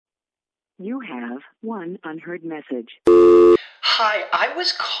You have one unheard message. Hi, I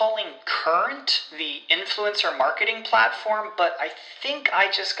was calling Current, the influencer marketing platform, but I think I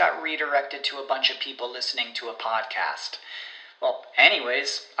just got redirected to a bunch of people listening to a podcast. Well,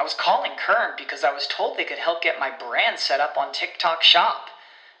 anyways, I was calling Current because I was told they could help get my brand set up on TikTok Shop,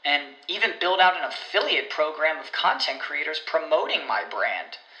 and even build out an affiliate program of content creators promoting my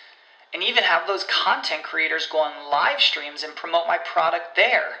brand, and even have those content creators go on live streams and promote my product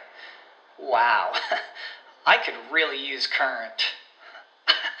there. Wow, I could really use Current.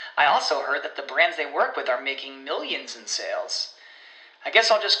 I also heard that the brands they work with are making millions in sales. I guess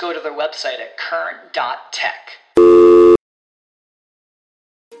I'll just go to their website at current.tech.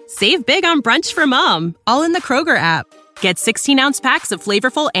 Save big on brunch for mom, all in the Kroger app. Get 16-ounce packs of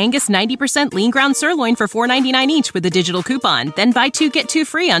flavorful Angus 90% lean ground sirloin for $4.99 each with a digital coupon. Then buy 2, get 2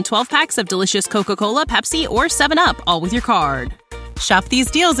 free on 12 packs of delicious Coca-Cola, Pepsi, or 7-Up, all with your card. Shop these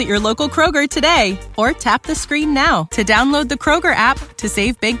deals at your local Kroger today, or tap the screen now to download the Kroger app to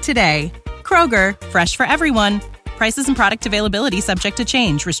save big today. Kroger, fresh for everyone. Prices and product availability subject to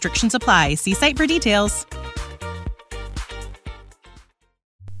change. Restrictions apply. See site for details.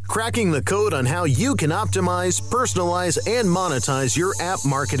 Cracking the code on how you can optimize, personalize, and monetize your app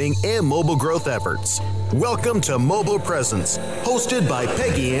marketing and mobile growth efforts. Welcome to Mobile Presence, hosted by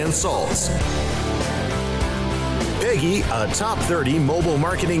Peggy Ann Salz. Peggy, a top 30 mobile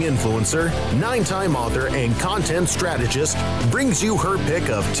marketing influencer, 9-time author, and content strategist, brings you her pick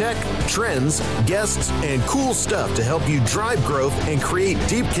of tech, trends, guests, and cool stuff to help you drive growth and create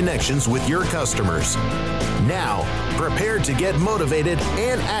deep connections with your customers. Now, prepare to get motivated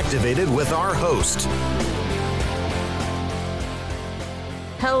and activated with our host.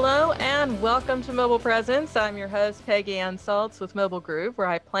 Hello and welcome to Mobile Presence. I'm your host, Peggy Ann Salz with Mobile Groove, where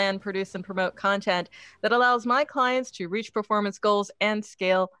I plan, produce, and promote content that allows my clients to reach performance goals and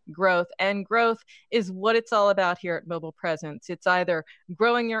scale growth. And growth is what it's all about here at Mobile Presence. It's either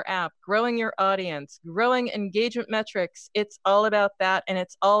growing your app, growing your audience, growing engagement metrics. It's all about that, and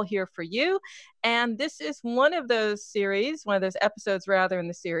it's all here for you. And this is one of those episodes in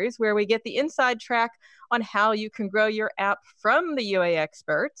the series, where we get the inside track on how you can grow your app from the UA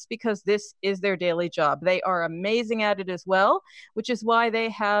experts, because this is their daily job. They are amazing at it as well, which is why they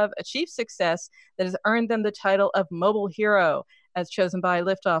have achieved success that has earned them the title of Mobile Hero, as chosen by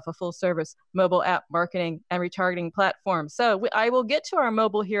Liftoff, a full-service mobile app marketing and retargeting platform. So I will get to our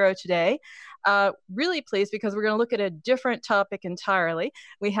Mobile Hero today. Really pleased, because we're going to look at a different topic entirely.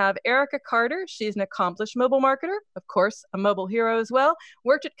 We have Erica Carter. She's an accomplished mobile marketer, of course, a mobile hero as well.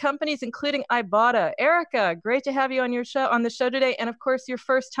 Worked at companies including Ibotta. Erica, great to have you on the show today, and of course, your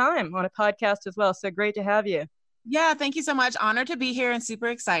first time on a podcast as well. So great to have you. Yeah, thank you so much. Honored to be here and super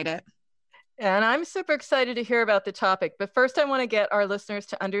excited. And I'm super excited to hear about the topic. But first, I want to get our listeners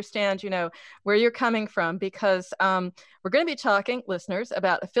to understand, where you're coming from, because we're going to be talking, listeners,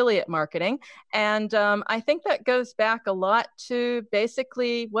 about affiliate marketing. And I think that goes back a lot to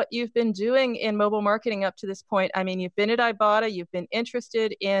basically what you've been doing in mobile marketing up to this point. I mean, you've been at Ibotta, you've been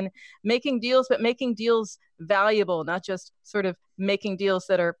interested in making deals, but making deals valuable, not just sort of making deals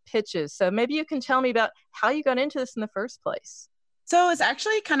that are pitches. So maybe you can tell me about how you got into this in the first place. So it's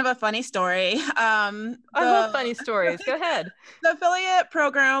actually kind of a funny story. I love funny stories. Go ahead. The affiliate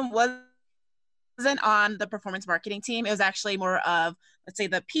program wasn't on the performance marketing team. It was actually more of, let's say,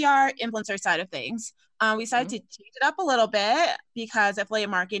 the PR influencer side of things. We decided to change it up a little bit because affiliate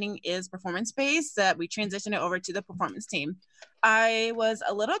marketing is performance-based, that we transitioned it over to the performance team. I was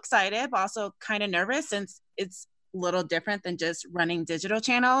a little excited, but also kind of nervous, since it's a little different than just running digital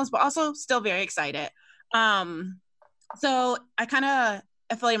channels, but also still very excited. So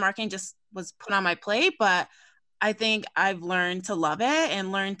affiliate marketing just was put on my plate, but I think I've learned to love it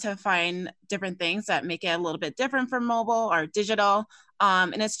and learned to find different things that make it a little bit different from mobile or digital.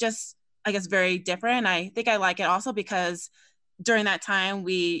 And it's just, I guess, very different. I think I like it also because during that time,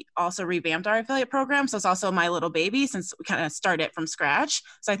 we also revamped our affiliate program. So it's also my little baby, since we kind of started from scratch.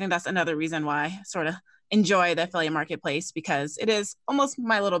 So I think that's another reason why I sort of enjoy the affiliate marketplace, because it is almost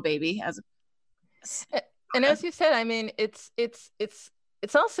my little baby. And as you said, I mean, it's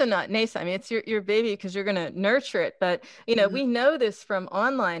also not nascent. I mean, it's your baby, because you're going to nurture it. But, we know this from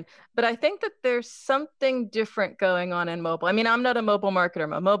online, but I think that there's something different going on in mobile. I mean, I'm not a mobile marketer,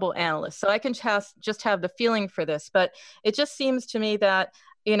 I'm a mobile analyst, so I can just have the feeling for this. But it just seems to me that,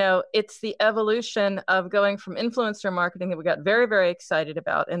 it's the evolution of going from influencer marketing that we got very, very excited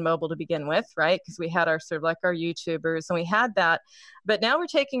about in mobile to begin with, right? Because we had our sort of like our YouTubers, and we had that. But now we're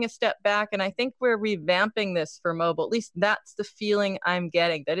taking a step back, and I think we're revamping this for mobile. At least that's the feeling I'm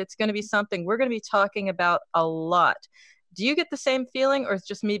getting, that it's going to be something we're going to be talking about a lot. Do you get the same feeling, or is it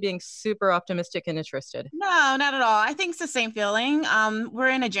just me being super optimistic and interested? No, not at all. I think it's the same feeling. We're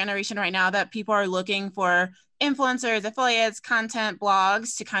in a generation right now that people are looking for influencers, affiliates, content,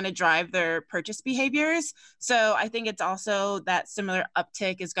 blogs to kind of drive their purchase behaviors. So I think it's also that similar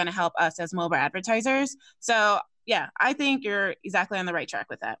uptick is going to help us as mobile advertisers. So yeah, I think you're exactly on the right track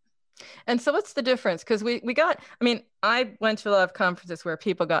with that. And so what's the difference? Because we got, I mean, I went to a lot of conferences where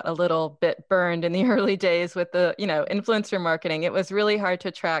people got a little bit burned in the early days with the, influencer marketing. It was really hard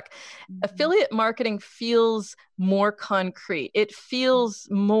to track. Affiliate marketing feels more concrete. It feels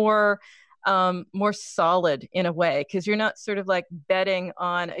more solid in a way, because you're not sort of like betting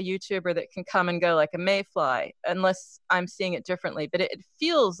on a YouTuber that can come and go like a mayfly, unless I'm seeing it differently. But it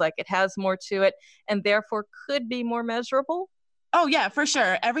feels like it has more to it and therefore could be more measurable. Oh, yeah, for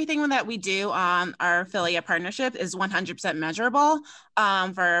sure. Everything that we do on our affiliate partnership is 100% measurable.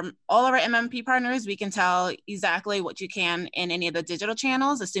 For all of our MMP partners, we can tell exactly what you can in any of the digital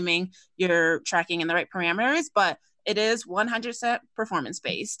channels, assuming you're tracking in the right parameters. But it is 100%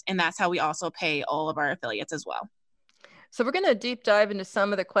 performance-based, and that's how we also pay all of our affiliates as well. So we're going to deep dive into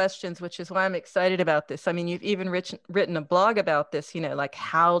some of the questions, which is why I'm excited about this. I mean, you've even written a blog about this, like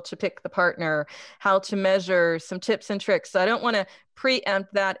how to pick the partner, how to measure, some tips and tricks. So I don't want to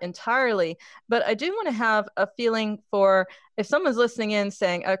preempt that entirely, but I do want to have a feeling for if someone's listening in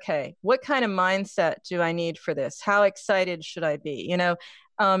saying, okay, what kind of mindset do I need for this? How excited should I be?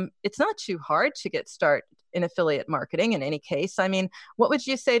 It's not too hard to get started in affiliate marketing in any case. I mean, what would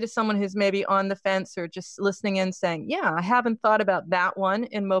you say to someone who's maybe on the fence or just listening in saying, yeah, I haven't thought about that one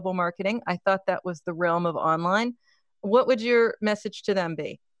in mobile marketing. I thought that was the realm of online. What would your message to them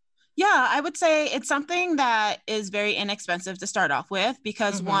be? Yeah, I would say it's something that is very inexpensive to start off with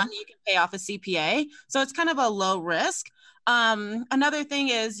because one, you can pay off a CPA. So it's kind of a low risk. Another thing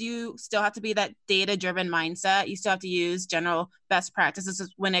is you still have to be that data-driven mindset. You still have to use general best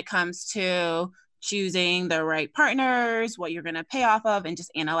practices when it comes to choosing the right partners, what you're going to pay off of, and just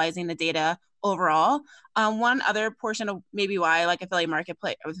analyzing the data overall. One other portion of maybe why I like affiliate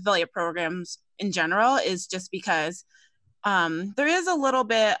marketplace or affiliate programs in general is just because there is a little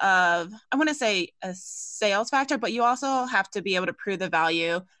bit of, I want to say a sales factor, but you also have to be able to prove the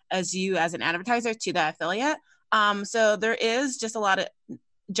value as an advertiser to the affiliate. So there is just a lot of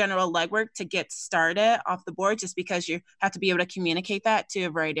general legwork to get started off the board, just because you have to be able to communicate that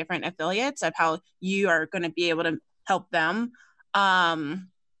to very different affiliates of how you are going to be able to help them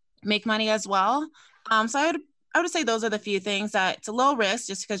make money as well. So I would say those are the few things that it's a low risk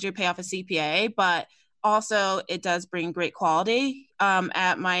just because you pay off a CPA, but also it does bring great quality.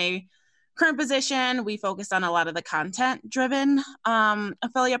 At my current position, we focused on a lot of the content driven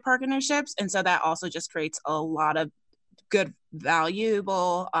affiliate partnerships. And so that also just creates a lot of good,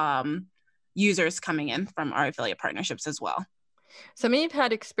 valuable users coming in from our affiliate partnerships as well. So you've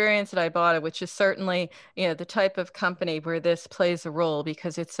had experience at Ibotta, which is certainly, the type of company where this plays a role,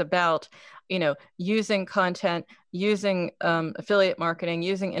 because it's about, using content, using affiliate marketing,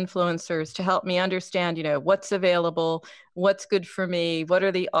 using influencers to help me understand, what's available, what's good for me, what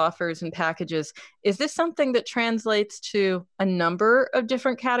are the offers and packages. Is this something that translates to a number of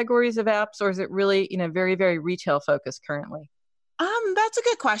different categories of apps, or is it really, very, very retail focused currently? That's a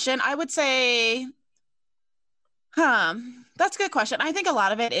good question. I would say, that's a good question. I think a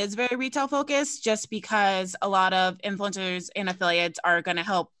lot of it is very retail focused just because a lot of influencers and affiliates are going to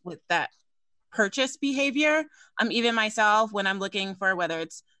help with that purchase behavior. Even myself, when I'm looking for whether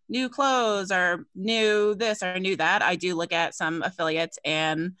it's new clothes or new this or new that, I do look at some affiliates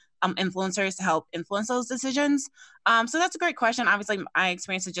and influencers to help influence those decisions. So that's a great question. Obviously, my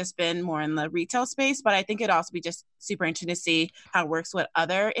experience has just been more in the retail space, but I think it'd also be just super interesting to see how it works with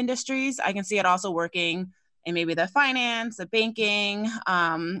other industries. I can see it also working in maybe the finance, the banking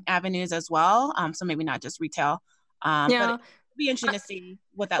avenues as well. So maybe not just retail. But it'd be interesting to see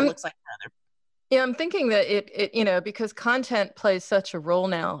what that looks like for other. Yeah, I'm thinking that it because content plays such a role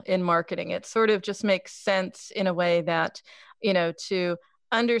now in marketing, it sort of just makes sense in a way that, to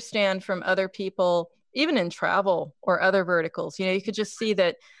understand from other people, even in travel or other verticals, you could just see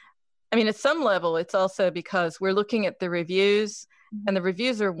that. At some level, it's also because we're looking at the reviews, and the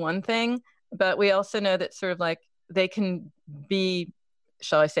reviews are one thing, but we also know that sort of like they can be,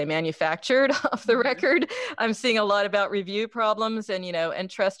 shall I say, manufactured off the record. I'm seeing a lot about review problems and, and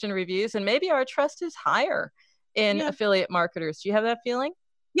trust in reviews, and maybe our trust is higher in affiliate marketers. Do you have that feeling?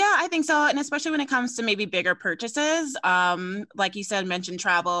 Yeah, I think so. And especially when it comes to maybe bigger purchases, like you said, mentioned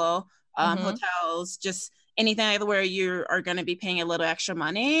travel, hotels, just anything where you are going to be paying a little extra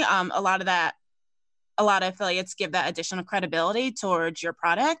money. A lot of affiliates give that additional credibility towards your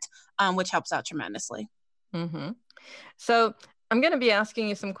product, which helps out tremendously. Mm-hmm. So I'm going to be asking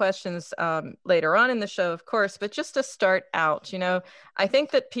you some questions later on in the show, of course, but just to start out, I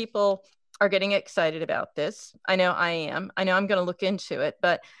think that people are getting excited about this. I know I am. I know I'm going to look into it,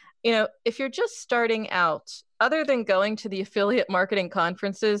 but if you're just starting out, other than going to the affiliate marketing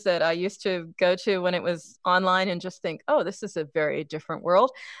conferences that I used to go to when it was online and just think, oh, this is a very different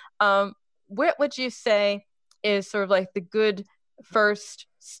world, what would you say is sort of like the good first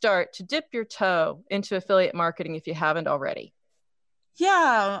start to dip your toe into affiliate marketing if you haven't already?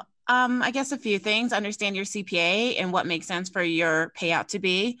 Yeah, I guess a few things. Understand your CPA and what makes sense for your payout to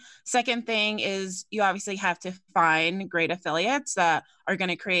be. Second thing is you obviously have to find great affiliates that are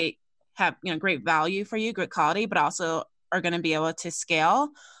going to have great value for you, great quality, but also are going to be able to scale.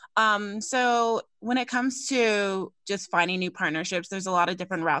 So when it comes to just finding new partnerships, there's a lot of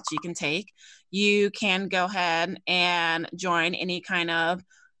different routes you can take. You can go ahead and join any kind of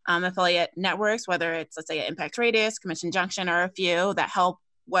affiliate networks, whether it's, let's say, Impact Radius, Commission Junction, or a few that help,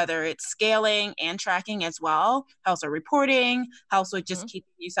 whether it's scaling and tracking as well, helps with reporting, helps with just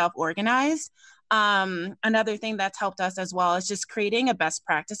keeping yourself organized. Another thing that's helped us as well is just creating a best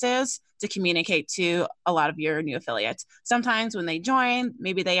practices to communicate to a lot of your new affiliates. Sometimes when they join,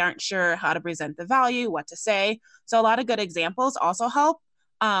 maybe they aren't sure how to present the value, what to say. So a lot of good examples also help.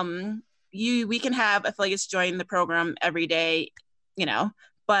 We can have affiliates join the program every day,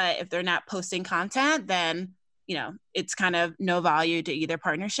 but if they're not posting content, then, it's kind of no value to either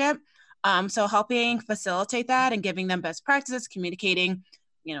partnership. So helping facilitate that and giving them best practices, communicating,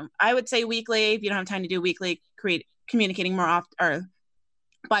 I would say weekly. If you don't have time to do weekly, communicating more often, or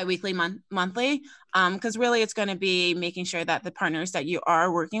bi-weekly, monthly, because really it's going to be making sure that the partners that you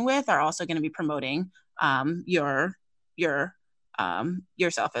are working with are also going to be promoting yourself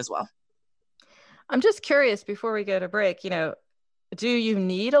as well. I'm just curious, before we go to break, do you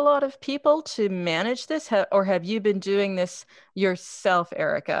need a lot of people to manage this, or have you been doing this yourself,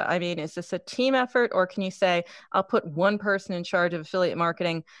 Erica? I mean, is this a team effort, or can you say, I'll put one person in charge of affiliate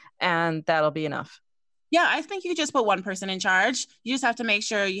marketing and that'll be enough? Yeah, I think you just put one person in charge. You just have to make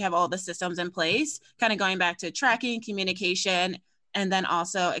sure you have all the systems in place, kind of going back to tracking, communication, and then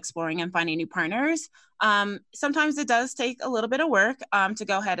also exploring and finding new partners. Sometimes it does take a little bit of work to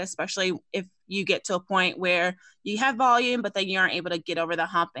go ahead, especially if you get to a point where you have volume, but then you aren't able to get over the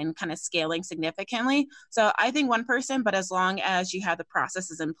hump and kind of scaling significantly. So I think one person, but as long as you have the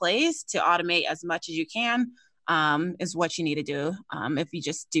processes in place to automate as much as you can, is what you need to do if you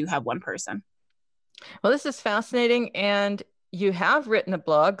just do have one person. Well, this is fascinating. And you have written a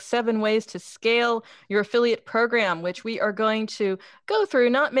blog, 7 Ways to Scale Your Affiliate Program, which we are going to go through,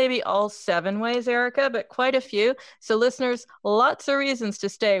 not maybe all 7 ways, Erica, but quite a few. So listeners, lots of reasons to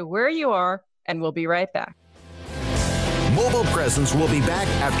stay where you are, and we'll be right back. Mobile Presence will be back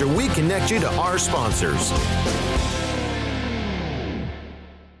after we connect you to our sponsors.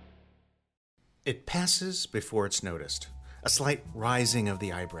 It passes before it's noticed. A slight rising of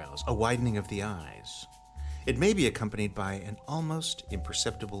the eyebrows, a widening of the eyes. It may be accompanied by an almost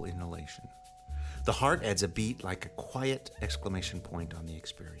imperceptible inhalation. The heart adds a beat like a quiet exclamation point on the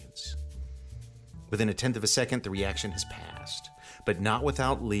experience. Within a tenth of a second, the reaction has passed, but not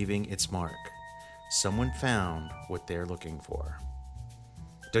without leaving its mark. Someone found what they're looking for.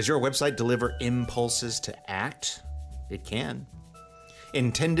 Does your website deliver impulses to act? It can.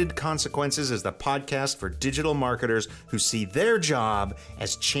 Intended Consequences is the podcast for digital marketers who see their job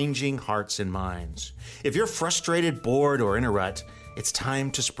as changing hearts and minds. If you're frustrated, bored, or in a rut, it's time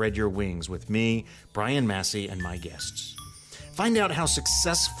to spread your wings with me, Brian Massey, and my guests. Find out how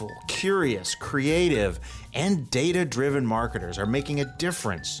successful, curious, creative, and data-driven marketers are making a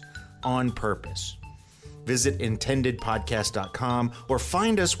difference on purpose. Visit intendedpodcast.com or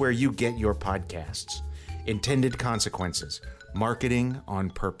find us where you get your podcasts. Intended Consequences. Marketing on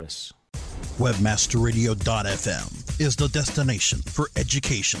purpose. Webmasterradio.fm is the destination for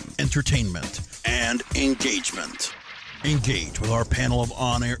education, entertainment, and engagement. Engage with our panel of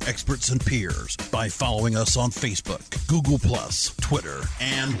on-air experts and peers by following us on Facebook, Google+, Twitter,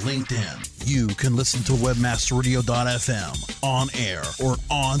 and LinkedIn. You can listen to Webmasterradio.fm on air or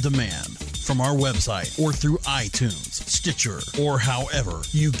on demand from our website or through iTunes, Stitcher, or however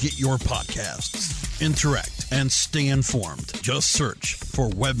you get your podcasts. Interact and stay informed. Just search for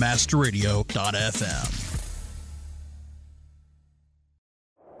Webmasterradio.fm.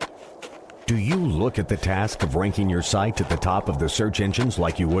 Do you look at the task of ranking your site at the top of the search engines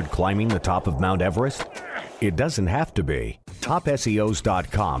like you would climbing the top of Mount Everest? It doesn't have to be.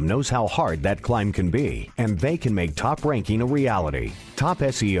 TopSEOs.com knows how hard that climb can be, and they can make top ranking a reality. Top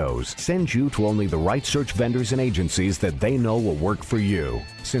SEOs sends you to only the right search vendors and agencies that they know will work for you.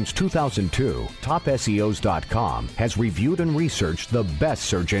 Since 2002, TopSEOs.com has reviewed and researched the best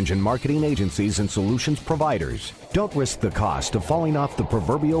search engine marketing agencies and solutions providers. Don't risk the cost of falling off the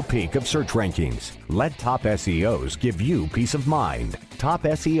proverbial peak of search rankings. Let Top SEOs give you peace of mind.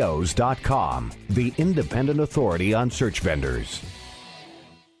 TopSEOs.com, the independent authority on search vendors.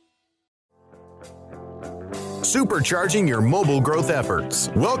 Supercharging your mobile growth efforts.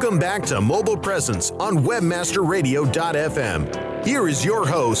 Welcome back to Mobile Presence on WebmasterRadio.fm. Here is your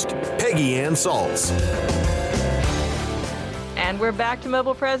host, Peggy Ann Salz. And we're back to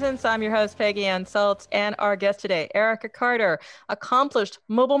Mobile Presence. I'm your host, Peggy Ann Salz, and our guest today, Erica Carter, accomplished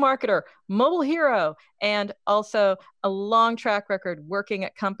mobile marketer, mobile hero, and also a long track record working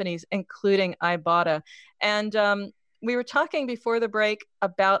at companies, including Ibotta. And we were talking before the break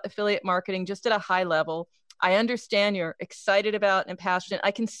about affiliate marketing just at a high level. I understand you're excited about and passionate. I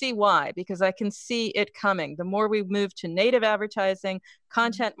can see why, because I can see it coming. The more we move to native advertising,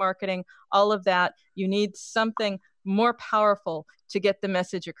 content marketing, all of that, you need something more powerful to get the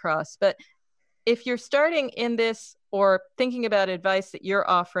message across. But if you're starting in this or thinking about advice that you're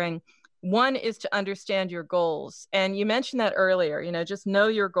offering, one is to understand your goals. And you mentioned that earlier, just know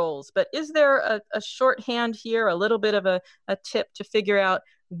your goals. But is there a shorthand here, a little bit of a tip to figure out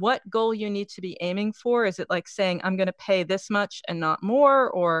what goal you need to be aiming for? Is it like saying, I'm going to pay this much and not more,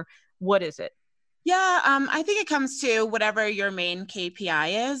 or what is it? Yeah, I think it comes to whatever your main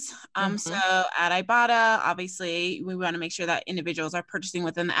KPI is. So at Ibotta, obviously, we want to make sure that individuals are purchasing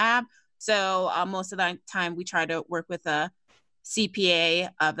within the app. So most of the time, we try to work with a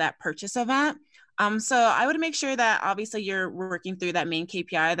CPA of that purchase event. So I would make sure that obviously you're working through that main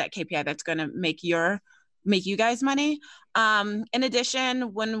KPI, that KPI that's going to make you guys money. In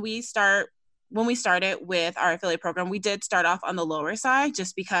addition, when we started with our affiliate program, we did start off on the lower side,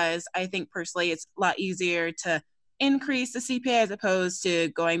 just because I think personally it's a lot easier to increase the CPA as opposed to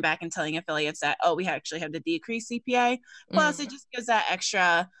going back and telling affiliates that, we actually have to decrease CPA. Plus, it just gives that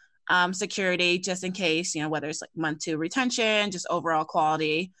extra security just in case, whether it's like month 2 retention, just overall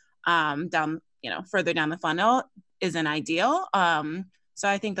quality down, further down the funnel isn't ideal. So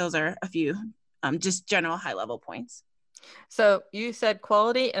I think those are a few just general high level points. So you said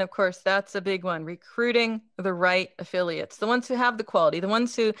quality, and of course that's a big one, recruiting the right affiliates, the ones who have the quality, the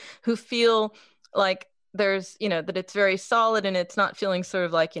ones who feel like there's, that it's very solid and it's not feeling sort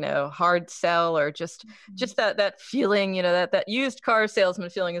of like, hard sell or just that feeling, that used car salesman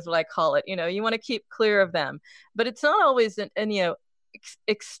feeling is what I call it. You want to keep clear of them, but it's not always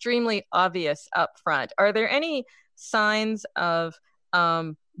extremely obvious up front. Are there any signs of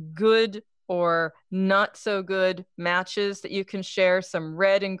good or not so good matches that you can share, some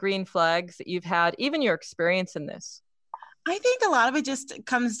red and green flags that you've had, even your experience in this? I think a lot of it just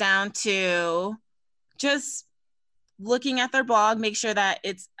comes down to just looking at their blog, make sure that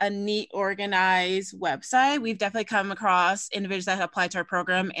it's a neat, organized website. We've definitely come across individuals that have applied to our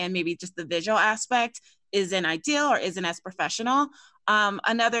program and maybe just the visual aspect isn't ideal or isn't as professional.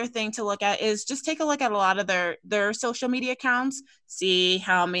 Another thing to look at is just take a look at a lot of their social media accounts, see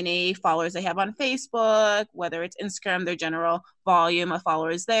how many followers they have on Facebook, whether it's Instagram, their general volume of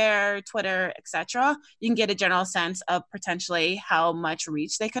followers there, Twitter, etc. You can get a general sense of potentially how much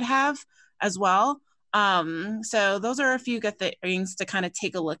reach they could have as well. So those are a few good things to kind of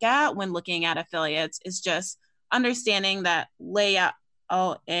take a look at when looking at affiliates, is just understanding that layout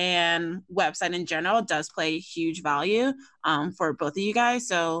and website in general does play huge value for both of you guys.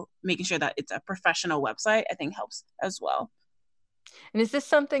 So making sure that it's a professional website, I think, helps as well. And is this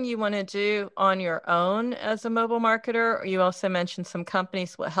something you want to do on your own as a mobile marketer? Or you also mentioned some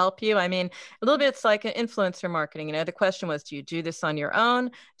companies will help you. I mean, a little bit, it's like an influencer marketing. The question was, do you do this on your own?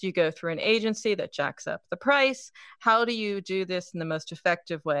 Do you go through an agency that jacks up the price? How do you do this in the most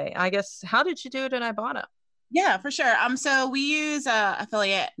effective way? I guess, how did you do it in Ibotta? Yeah, for sure. So we use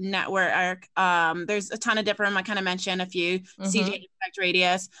affiliate network. There's a ton of different, I kind of mentioned a few, CJ Impact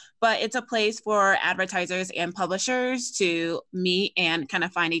Radius, but it's a place for advertisers and publishers to meet and kind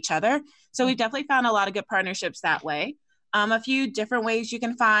of find each other. So we've definitely found a lot of good partnerships that way. A few different ways you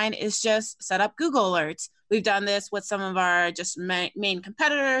can find is just set up Google alerts. We've done this with some of our just main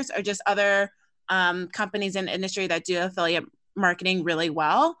competitors or just other companies in the industry that do affiliate marketing really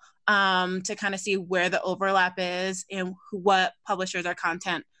well. To kind of see where the overlap is and what publishers or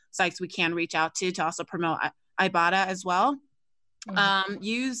content sites we can reach out to also promote Ibotta as well.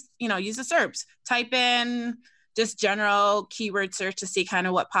 Use the SERPs. Type in just general keyword search to see kind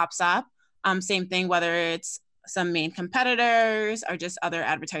of what pops up. Same thing, whether it's some main competitors or just other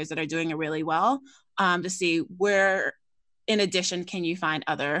advertisers that are doing it really well, to see where, in addition, can you find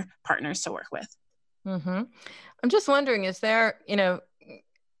other partners to work with. I'm just wondering, is there,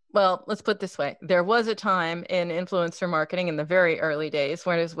 Well, let's put it this way. There was a time in influencer marketing in the very early days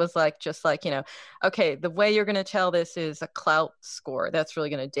where it was like, just like, okay, the way you're going to tell this is a clout score. That's really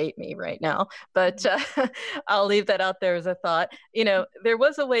going to date me right now, but I'll leave that out there as a thought. There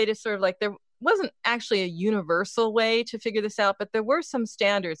was a way to sort of like, there wasn't actually a universal way to figure this out, but there were some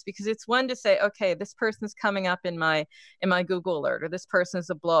standards, because it's one to say, okay, this person's coming up in my Google alert, or this person is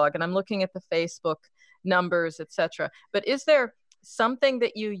a blog, and I'm looking at the Facebook numbers, etc. But is there something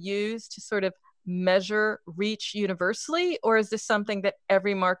that you use to sort of measure reach universally, or is this something that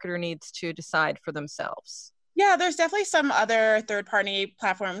every marketer needs to decide for themselves? Yeah, there's definitely some other third-party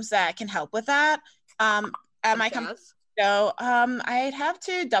platforms that can help with that. At my company, I'd have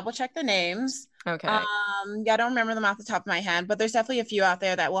to double check the names. Okay. I don't remember them off the top of my head, but there's definitely a few out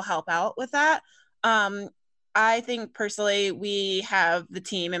there that will help out with that. I think personally, we have the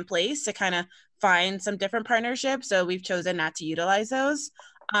team in place to kind of find some different partnerships. So we've chosen not to utilize those.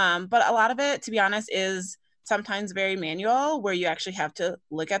 But a lot of it, to be honest, is sometimes very manual, where you actually have to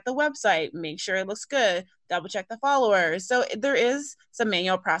look at the website, make sure it looks good, double check the followers. So there is some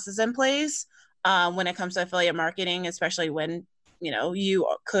manual process in place when it comes to affiliate marketing, especially when, you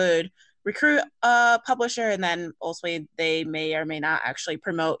could recruit a publisher and then also they may or may not actually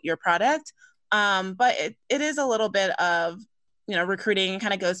promote your product. But it is a little bit of, recruiting,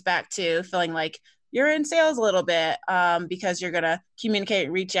 kind of goes back to feeling like you're in sales a little bit, because you're going to communicate,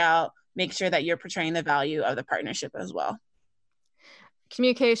 reach out, make sure that you're portraying the value of the partnership as well.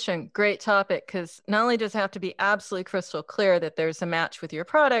 Communication, great topic, because not only does it have to be absolutely crystal clear that there's a match with your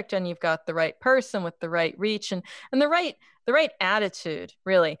product and you've got the right person with the right reach and the right attitude,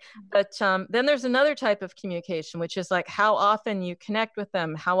 really. But then there's another type of communication, which is like how often you connect with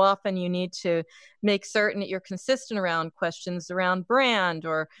them, how often you need to make certain that you're consistent around questions around brand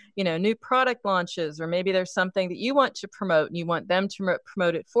or, new product launches, or maybe there's something that you want to promote and you want them to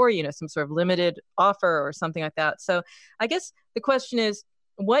promote it for you, some sort of limited offer or something like that. So I guess the question is,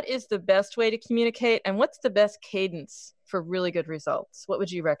 what is the best way to communicate, and what's the best cadence for really good results? What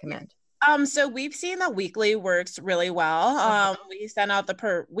would you recommend? So we've seen that weekly works really well. We send out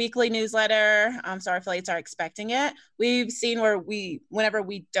the weekly newsletter. So our affiliates are expecting it. We've seen where whenever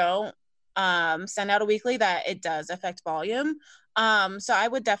we don't send out a weekly, that it does affect volume. So I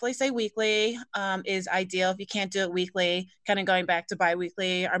would definitely say weekly is ideal. If you can't do it weekly, kind of going back to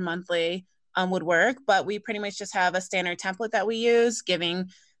bi-weekly or monthly would work. But we pretty much just have a standard template that we use,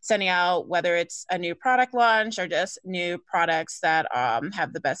 sending out whether it's a new product launch or just new products that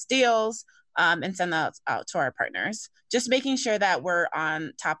have the best deals, and send that out to our partners. Just making sure that we're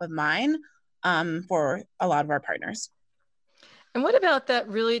on top of mind for a lot of our partners. And what about that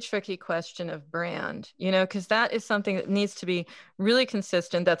really tricky question of brand? Because that is something that needs to be really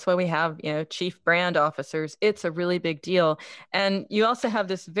consistent. That's why we have, chief brand officers. It's a really big deal. And you also have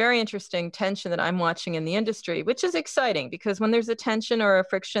this very interesting tension that I'm watching in the industry, which is exciting, because when there's a tension or a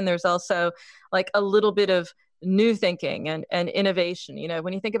friction, there's also like a little bit of new thinking and innovation.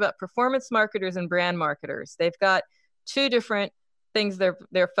 When you think about performance marketers and brand marketers, they've got two different things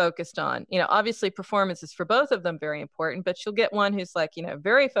they're focused on. Obviously performance is for both of them very important, but you'll get one who's like,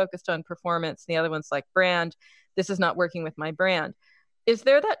 very focused on performance, and the other one's like brand. This is not working with my brand. Is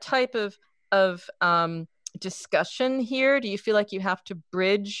there that type of discussion here? Do you feel like you have to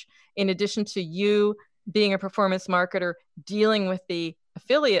bridge, in addition to you being a performance marketer, dealing with the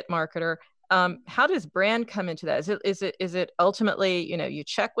affiliate marketer? How does brand come into that? Is it ultimately, you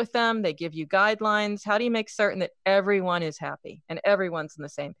check with them, they give you guidelines? How do you make certain that everyone is happy and everyone's on the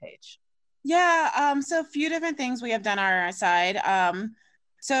same page? Yeah, so a few different things we have done on our side.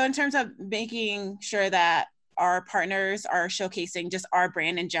 So in terms of making sure that our partners are showcasing just our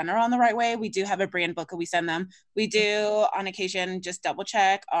brand in general in the right way, we do have a brand book that we send them. We do on occasion just double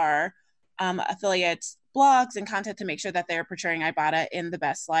check our affiliates' blogs and content to make sure that they're portraying Ibotta in the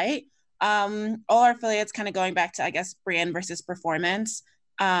best light. All our affiliates, kind of going back to, I guess, brand versus performance.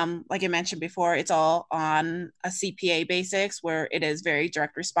 Like I mentioned before, it's all on a CPA basics, where it is very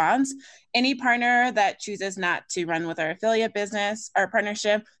direct response. Any partner that chooses not to run with our affiliate business or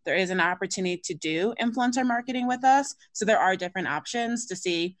partnership, there is an opportunity to do influencer marketing with us. So there are different options to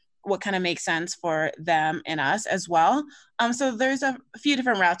see what kind of makes sense for them and us as well. So there's a few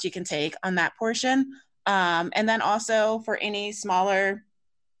different routes you can take on that portion. And then also for any smaller,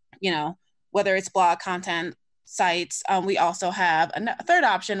 whether it's blog content sites, we also have a third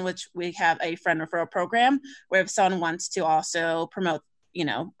option, which we have a friend referral program, where if someone wants to also promote,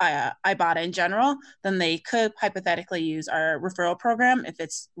 Ibotta in general, then they could hypothetically use our referral program if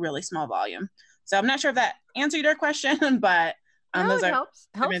it's really small volume. So I'm not sure if that answered your question, but no, those helps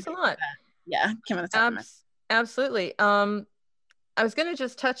a lot. Came on the top of my head. Absolutely. I was going to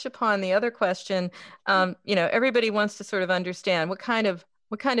just touch upon the other question. Everybody wants to sort of understand what kind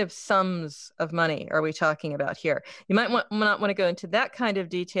of sums of money are we talking about here? You might not want to go into that kind of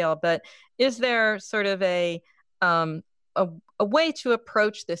detail, but is there sort of a way to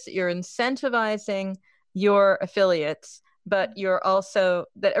approach this that you're incentivizing your affiliates, but you're also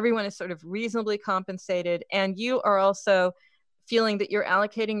that everyone is sort of reasonably compensated, and you are also feeling that you're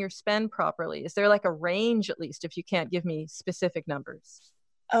allocating your spend properly? Is there like a range, at least, if you can't give me specific numbers?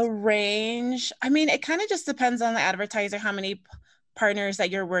 A range? I mean, it kind of just depends on the advertiser, how many partners that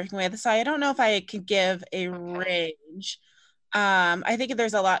you're working with. So I don't know if I could give a range. I think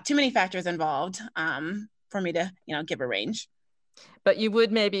there's too many factors involved for me to, give a range. But you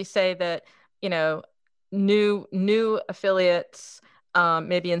would maybe say that, new affiliates,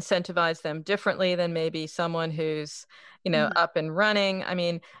 maybe incentivize them differently than maybe someone who's, up and running. I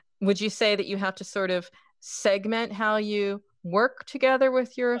mean, would you say that you have to sort of segment how you work together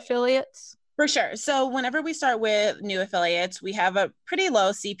with your affiliates? For sure. So whenever we start with new affiliates, we have a pretty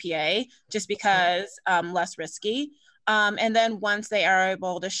low CPA just because less risky. And then once they are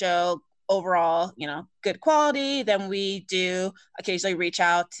able to show overall, good quality, then we do occasionally reach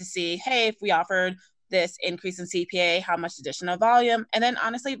out to see, hey, if we offered this increase in CPA, how much additional volume? And then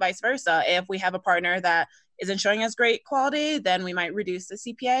honestly, vice versa. If we have a partner that isn't showing us great quality, then we might reduce the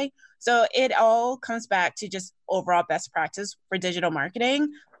CPA. So it all comes back to just overall best practice for digital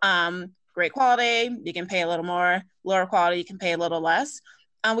marketing. Great quality, you can pay a little more. Lower quality, you can pay a little less.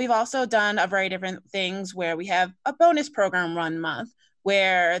 We've also done a variety of different things where we have a bonus program run month,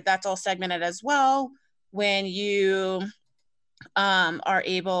 where that's all segmented as well. When you are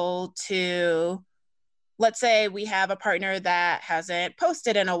able to, let's say we have a partner that hasn't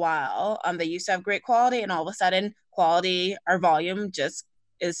posted in a while. They used to have great quality, and all of a sudden quality or volume just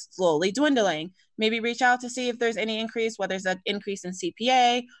is slowly dwindling. Maybe reach out to see if there's any increase, whether it's an increase in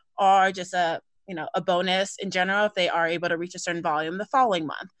CPA or just a bonus in general if they are able to reach a certain volume the following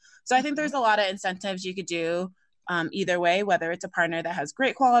month. So I think there's a lot of incentives you could do either way, whether it's a partner that has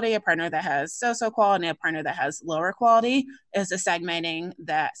great quality, a partner that has so-so quality, and a partner that has lower quality, is the segmenting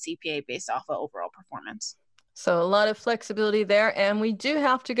that CPA based off of overall performance. So a lot of flexibility there. And we do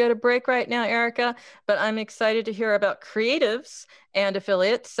have to go to break right now, Erica, but I'm excited to hear about creatives and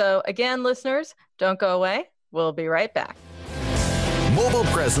affiliates. So again, listeners, don't go away. We'll be right back. Mobile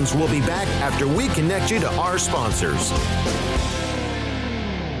Presence will be back after we connect you to our sponsors.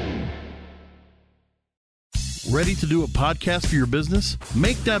 Ready to do a podcast for your business?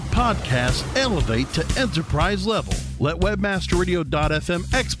 Make that podcast elevate to enterprise level. Let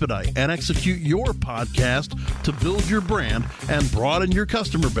webmasterradio.fm expedite and execute your podcast to build your brand and broaden your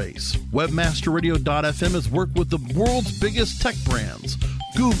customer base. Webmasterradio.fm has worked with the world's biggest tech brands,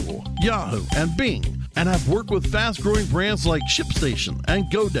 Google, Yahoo, and Bing, and have worked with fast-growing brands like ShipStation and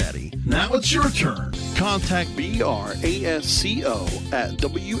GoDaddy. Now it's your turn. Contact BRASCO at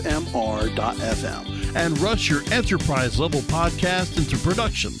WMR.fm and rush your enterprise-level podcast into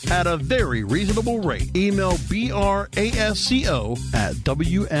production at a very reasonable rate. Email BRASCO at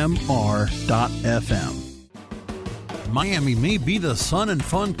WMR.fm. Miami may be the sun and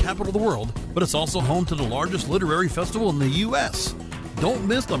fun capital of the world, but it's also home to the largest literary festival in the U.S. Don't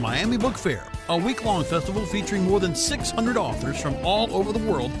miss the Miami Book Fair, a week-long festival featuring more than 600 authors from all over the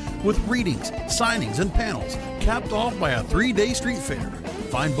world with readings, signings, and panels, capped off by a 3-day street fair.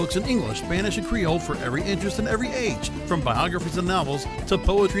 Find books in English, Spanish, and Creole for every interest and every age, from biographies and novels to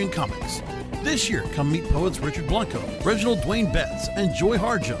poetry and comics. This year, come meet poets Richard Blanco, Reginald Dwayne Betts, and Joy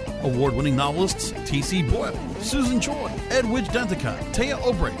Harjo, award-winning novelists T.C. Boyle, Susan Choi, Edwidge Denticott, Taya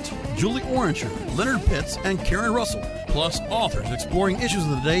Obrecht, Julie Oranger, Leonard Pitts, and Karen Russell, plus authors exploring issues of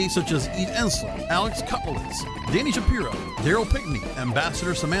the day such as Eve Ensler, Alex Kotlowitz, Danny Shapiro, Daryl Pinkney,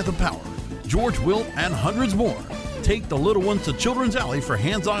 Ambassador Samantha Power, George Wilt, and hundreds more. Take the little ones to Children's Alley for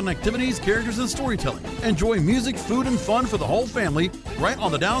hands-on activities, characters, and storytelling. Enjoy music, food, and fun for the whole family right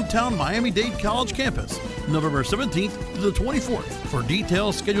on the downtown Miami-Dade College campus, November 17th to the 24th. For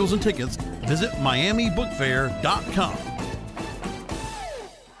details, schedules, and tickets, visit miamibookfair.com.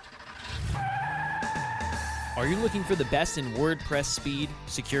 Are you looking for the best in WordPress speed,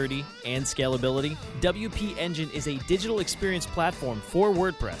 security, and scalability? WP Engine is a digital experience platform for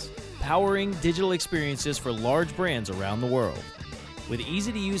WordPress, powering digital experiences for large brands around the world. With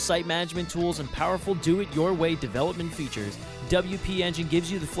easy-to-use site management tools and powerful do-it-your-way development features, WP Engine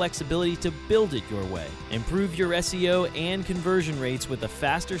gives you the flexibility to build it your way. Improve your SEO and conversion rates with a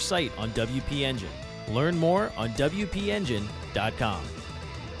faster site on WP Engine. Learn more on WPEngine.com.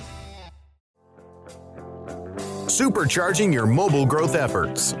 supercharging your mobile growth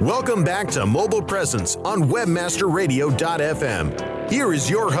efforts. Welcome back to Mobile Presence on webmasterradio.fm. Here is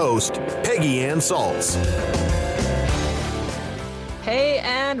your host, Peggy Ann Salz. Hey,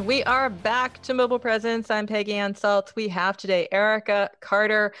 and we are back to Mobile Presence. I'm Peggy Ann Salz. We have today Erica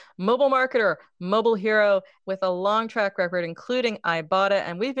Carter, mobile marketer, mobile hero with a long track record, including Ibotta.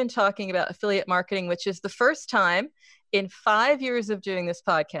 And we've been talking about affiliate marketing, which is the first time in 5 years of doing this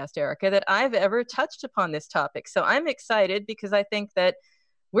podcast, Erica, that I've ever touched upon this topic. So I'm excited because I think that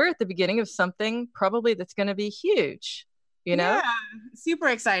we're at the beginning of something probably that's going to be huge, you know? Yeah, super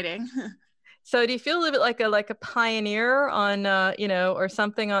exciting. So do you feel a little bit like a pioneer on, or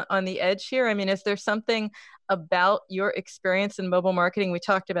something on the edge here? I mean, is there something about your experience in mobile marketing? We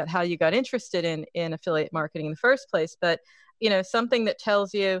talked about how you got interested in affiliate marketing in the first place, but, something that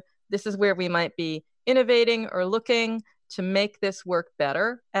tells you this is where we might be innovating or looking to make this work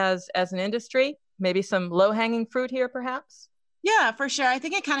better as an industry? Maybe some low-hanging fruit here, perhaps? Yeah, for sure. I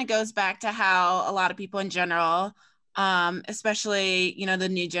think it kind of goes back to how a lot of people in general, especially, the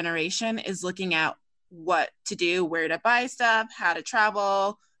new generation is looking at what to do, where to buy stuff, how to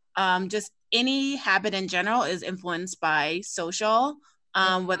travel. Just any habit in general is influenced by social,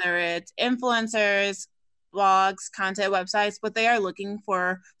 whether it's influencers, blogs, content websites, but they are looking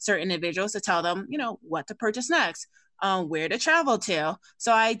for certain individuals to tell them, what to purchase next, where to travel to.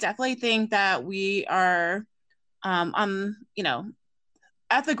 So I definitely think that we are at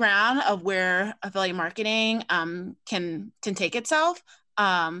the ground of where affiliate marketing can take itself.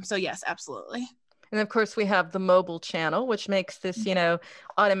 So yes, absolutely. And of course, we have the mobile channel, which makes this,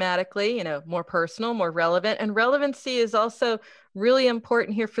 automatically, more personal, more relevant. And relevancy is also really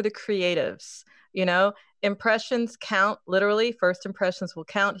important here for the creatives. Impressions count, literally. First impressions will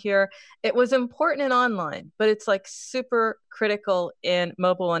count here. It was important in online, but it's like super critical in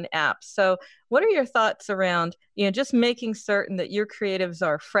mobile and apps. So what are your thoughts around, just making certain that your creatives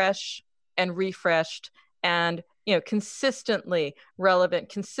are fresh and refreshed and, consistently relevant,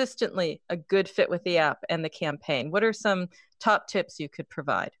 consistently a good fit with the app and the campaign? What are some top tips you could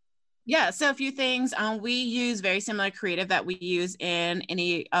provide? Yeah, so a few things. We use very similar creative that we use in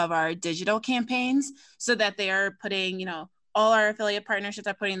any of our digital campaigns so that they are putting, all our affiliate partnerships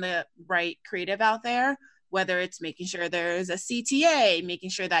are putting the right creative out there, whether it's making sure there's a CTA,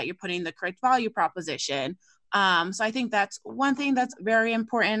 making sure that you're putting the correct value proposition. So I think that's one thing that's very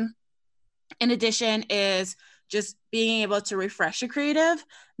important. In addition is just being able to refresh your creative,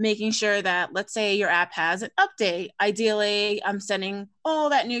 making sure that, let's say your app has an update. Ideally, I'm sending all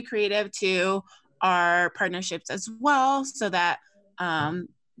that new creative to our partnerships as well, so that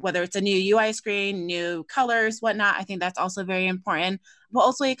whether it's a new UI screen, new colors, whatnot, I think that's also very important. But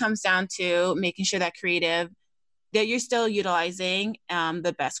also it comes down to making sure that creative, that you're still utilizing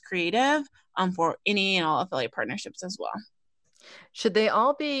the best creative for any and all affiliate partnerships as well. Should they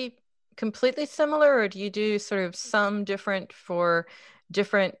all be completely similar, or do you do sort of some different for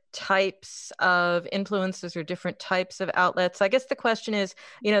different types of influencers or different types of outlets? I guess the question is,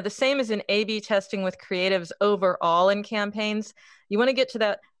 the same as in A/B testing with creatives overall in campaigns, you want to get to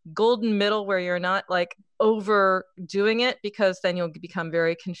that golden middle where you're not like overdoing it, because then you'll become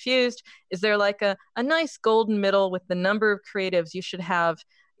very confused. Is there like a nice golden middle with the number of creatives you should have,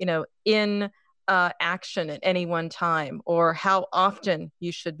 in action at any one time, or how often you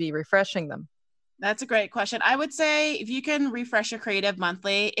should be refreshing them? That's a great question. I would say if you can refresh your creative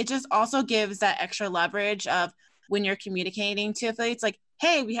monthly, it just also gives that extra leverage of when you're communicating to affiliates, like,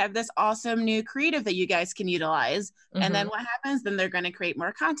 hey, we have this awesome new creative that you guys can utilize. Mm-hmm. And then what happens? Then they're going to create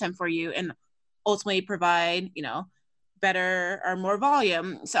more content for you and ultimately provide, better or more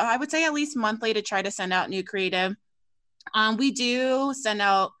volume. So I would say at least monthly to try to send out new creative. We do send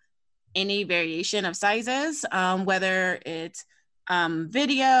out any variation of sizes, whether it's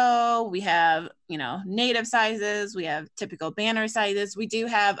video, we have, native sizes, we have typical banner sizes. We do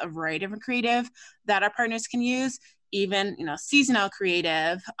have a variety of different creative that our partners can use, even, seasonal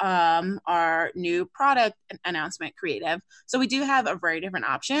creative, our new product announcement creative. So we do have a variety of different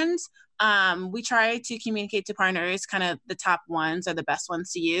options. We try to communicate to partners kind of the top ones are the best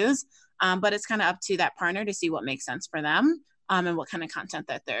ones to use, but it's kind of up to that partner to see what makes sense for them. And what kind of content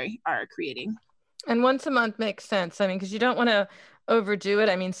that they are creating. And once a month makes sense. I mean, because you don't want to overdo it.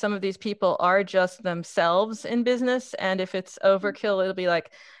 I mean, some of these people are just themselves in business. And if it's overkill, it'll be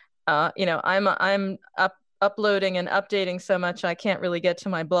like, I'm uploading and updating so much, I can't really get to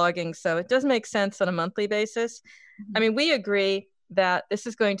my blogging. So it does make sense on a monthly basis. Mm-hmm. I mean, we agree that this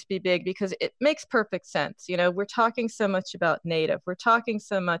is going to be big because it makes perfect sense. We're talking so much about native. We're talking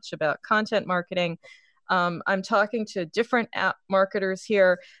so much about content marketing. I'm talking to different app marketers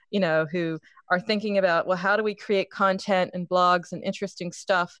here, who are thinking about, well, how do we create content and blogs and interesting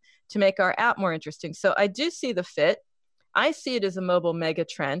stuff to make our app more interesting? So I do see the fit. I see it as a mobile mega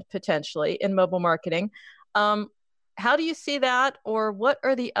trend potentially in mobile marketing. How do you see that, or what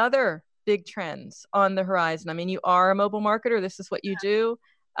are the other big trends on the horizon? I mean, you are a mobile marketer. This is what you do.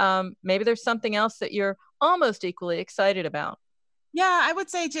 Maybe there's something else that you're almost equally excited about. Yeah, I would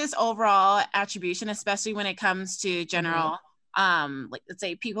say just overall attribution, especially when it comes to general, like let's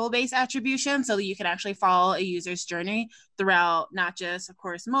say people-based attribution, so that you can actually follow a user's journey throughout, not just, of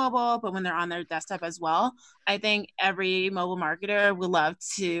course, mobile, but when they're on their desktop as well. I think every mobile marketer would love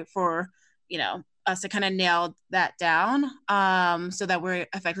for us to kind of nail that down, so that we're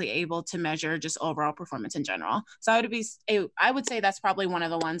effectively able to measure just overall performance in general. So I would say that's probably one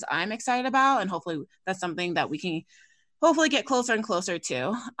of the ones I'm excited about, and hopefully that's something that we can hopefully get closer and closer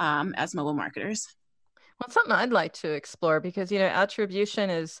to as mobile marketers. Well, it's something I'd like to explore because, attribution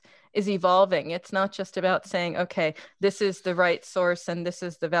is evolving. It's not just about saying, okay, this is the right source and this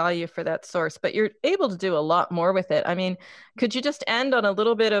is the value for that source, but you're able to do a lot more with it. I mean, could you just end on a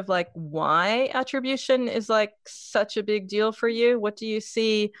little bit of like why attribution is like such a big deal for you? What do you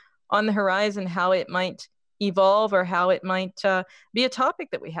see on the horizon, how it might evolve or how it might be a topic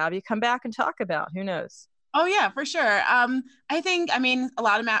that we have you come back and talk about? Who knows? Oh, yeah, for sure. I think, a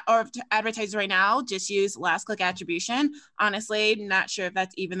lot of advertisers right now just use last click attribution. Honestly, not sure if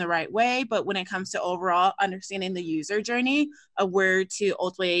that's even the right way, but when it comes to overall understanding the user journey of where to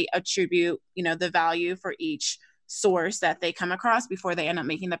ultimately attribute, the value for each source that they come across before they end up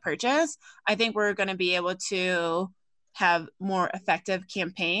making the purchase, I think we're going to be able to have more effective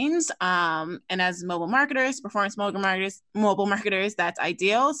campaigns. And as mobile marketers, performance mobile marketers, that's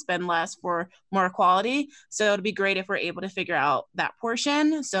ideal. Spend less for more quality. So it'd be great if we're able to figure out that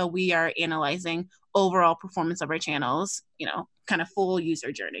portion. So we are analyzing overall performance of our channels, kind of full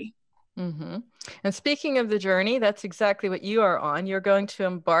user journey. Mm-hmm. And speaking of the journey, that's exactly what you are on. You're going to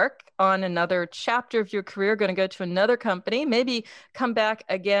embark on another chapter of your career, going to go to another company, maybe come back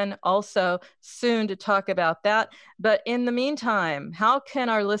again also soon to talk about that. But in the meantime, how can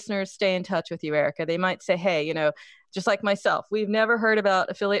our listeners stay in touch with you, Erica? They might say, hey, just like myself, we've never heard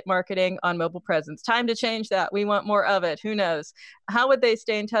about affiliate marketing on mobile presence. Time to change that. We want more of it. Who knows? How would they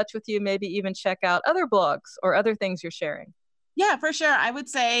stay in touch with you? Maybe even check out other blogs or other things you're sharing. Yeah, for sure. I would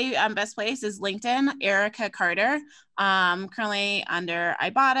say best place is LinkedIn, Erica Carter. Currently under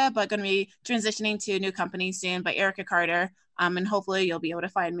Ibotta, but going to be transitioning to a new company soon, but Erica Carter. And hopefully you'll be able to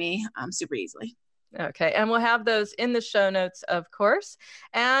find me super easily. Okay. And we'll have those in the show notes, of course.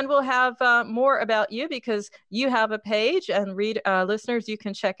 And we'll have more about you because you have a page, and listeners, you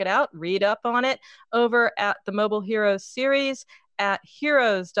can check it out, read up on it over at the Mobile Heroes series at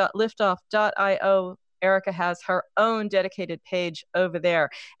heroes.liftoff.io. Erica has her own dedicated page over there.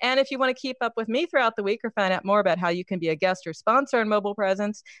 And if you want to keep up with me throughout the week or find out more about how you can be a guest or sponsor in Mobile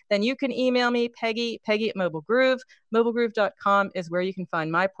Presence, then you can email me, Peggy at Mobile Groove. MobileGroove.com is where you can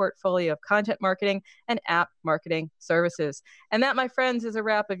find my portfolio of content marketing and app marketing services. And that, my friends, is a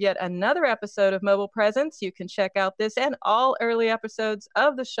wrap of yet another episode of Mobile Presence. You can check out this and all early episodes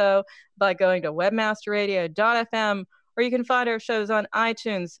of the show by going to webmasterradio.fm, or you can find our shows on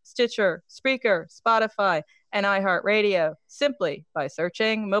iTunes, Stitcher, Spreaker, Spotify, and iHeartRadio simply by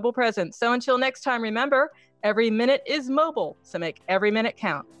searching Mobile Presence. So until next time, remember, every minute is mobile, so make every minute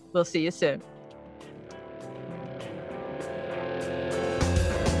count. We'll see you soon.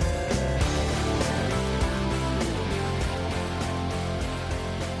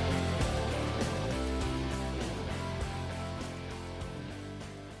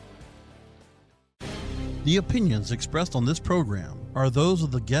 The opinions expressed on this program are those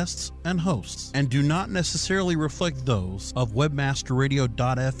of the guests and hosts and do not necessarily reflect those of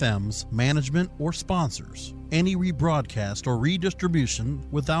WebmasterRadio.fm's management or sponsors. Any rebroadcast or redistribution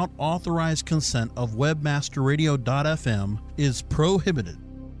without authorized consent of WebmasterRadio.fm is prohibited.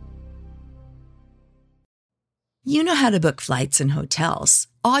 You know how to book flights and hotels.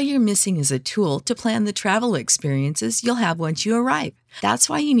 All you're missing is a tool to plan the travel experiences you'll have once you arrive. That's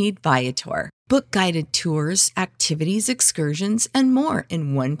why you need Viator. Book guided tours, activities, excursions, and more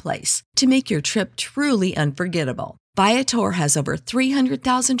in one place to make your trip truly unforgettable. Viator has over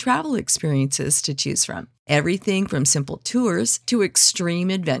 300,000 travel experiences to choose from. everything from simple tours to extreme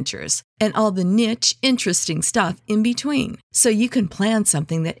adventures, and all the niche, interesting stuff in between. So you can plan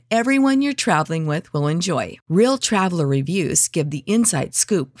something that everyone you're traveling with will enjoy. Real traveler reviews give the inside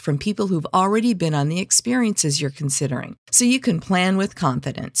scoop from people who've already been on the experiences you're considering, so you can plan with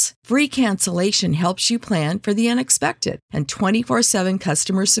confidence. Free cancellation helps you plan for the unexpected, and 24/7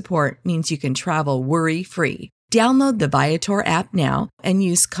 customer support means you can travel worry-free. Download the Viator app now and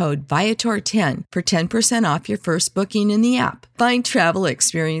use code Viator10 for 10% off your first booking in the app. Find travel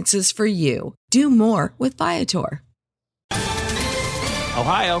experiences for you. Do more with Viator.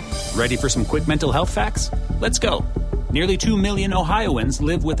 Ohio, ready for some quick mental health facts? Let's go. Nearly 2 million Ohioans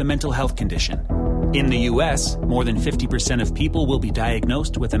live with a mental health condition. In the U.S., more than 50% of people will be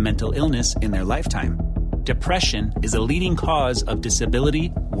diagnosed with a mental illness in their lifetime. Depression is a leading cause of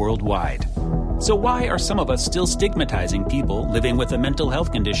disability worldwide. So why are some of us still stigmatizing people living with a mental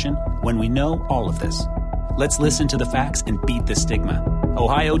health condition when we know all of this? Let's listen to the facts and beat the stigma.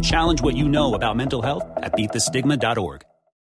 Ohio, challenge what you know about mental health at beatthestigma.org.